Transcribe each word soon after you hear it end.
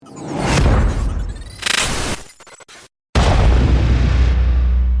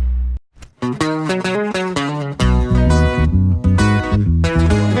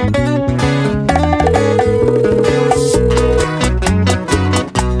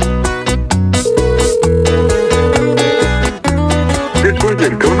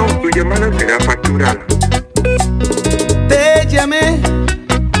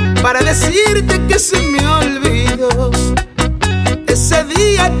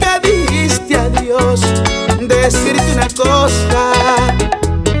que dijiste adiós, decirte una cosa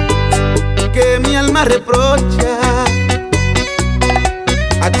que mi alma reprocha.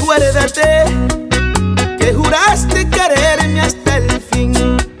 Acuérdate que juraste quererme hasta el fin,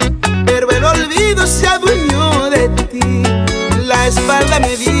 pero el olvido se adueñó de ti. La espalda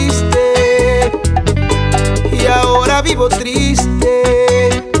me diste y ahora vivo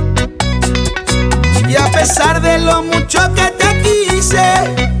triste. Y a pesar de lo mucho que te quise,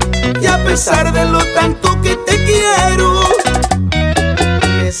 y a pesar de lo tanto que te quiero,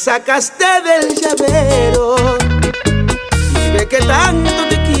 me sacaste del llavero. Y ve que tanto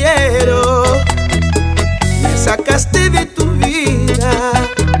te quiero, me sacaste de tu vida.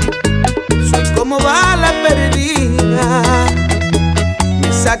 Soy como bala perdida,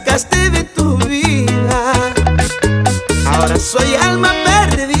 me sacaste de tu vida. Ahora soy alma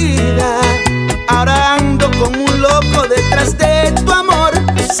perdida, ahora ando como un loco detrás de tu amor,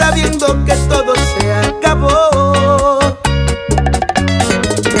 sabiendo que todo se acabó.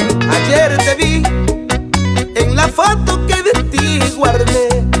 Ayer te vi en la foto que de ti guardé,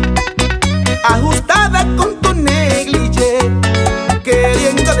 ajustada con tu negligé,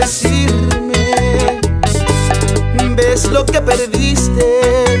 queriendo decirme, ves lo que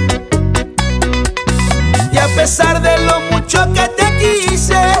perdiste. Y a pesar de lo mucho que te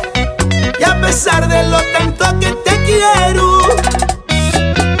quise, y a pesar de lo tanto que te quiero,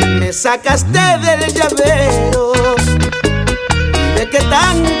 me sacaste del llavero. Y de que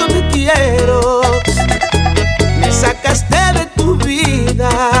tanto te quiero, me sacaste de tu vida.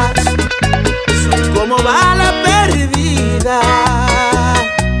 Soy como bala perdida.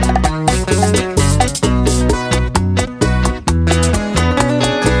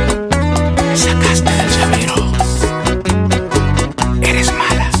 Me sacaste del llavero. Eres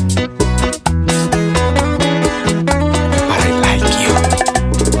mala. But I like you.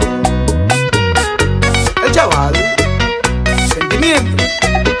 El chaval, sentimiento.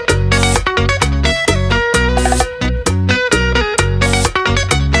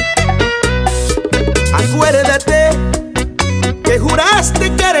 Acuérdate que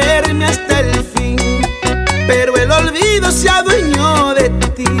juraste quererme hasta el fin, pero el olvido se adueñó de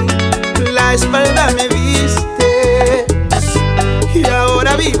ti. La espalda me viste y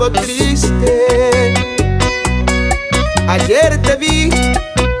ahora vivo triste. Ayer te vi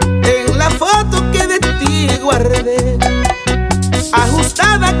en la foto que de ti guardé,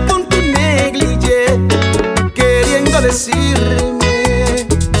 ajustada con tu negligé, queriendo decirme,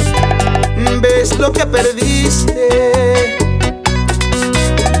 ves lo que perdiste.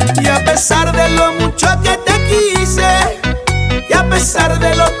 Y a pesar de lo mucho que te quise, y a pesar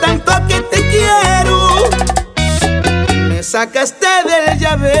de lo tanto que te quiero, me sacaste del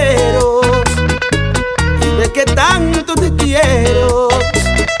llavero. Y de que tanto te quiero,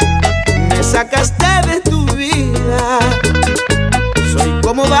 me sacaste de tu vida. Soy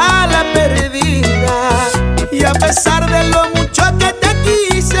como bala perdida. Y a pesar de lo mucho que te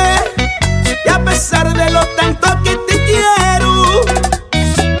quise, y a pesar de lo tanto que te quiero,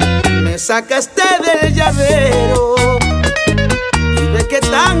 me sacaste del llavero. Y de que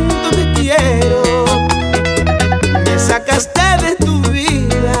tanto te quiero, me sacaste de tu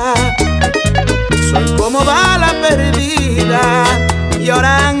vida. Soy como bala perdida y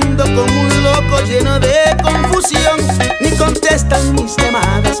ahora ando como un loco lleno de confusión. Ni contestan mis llamadas,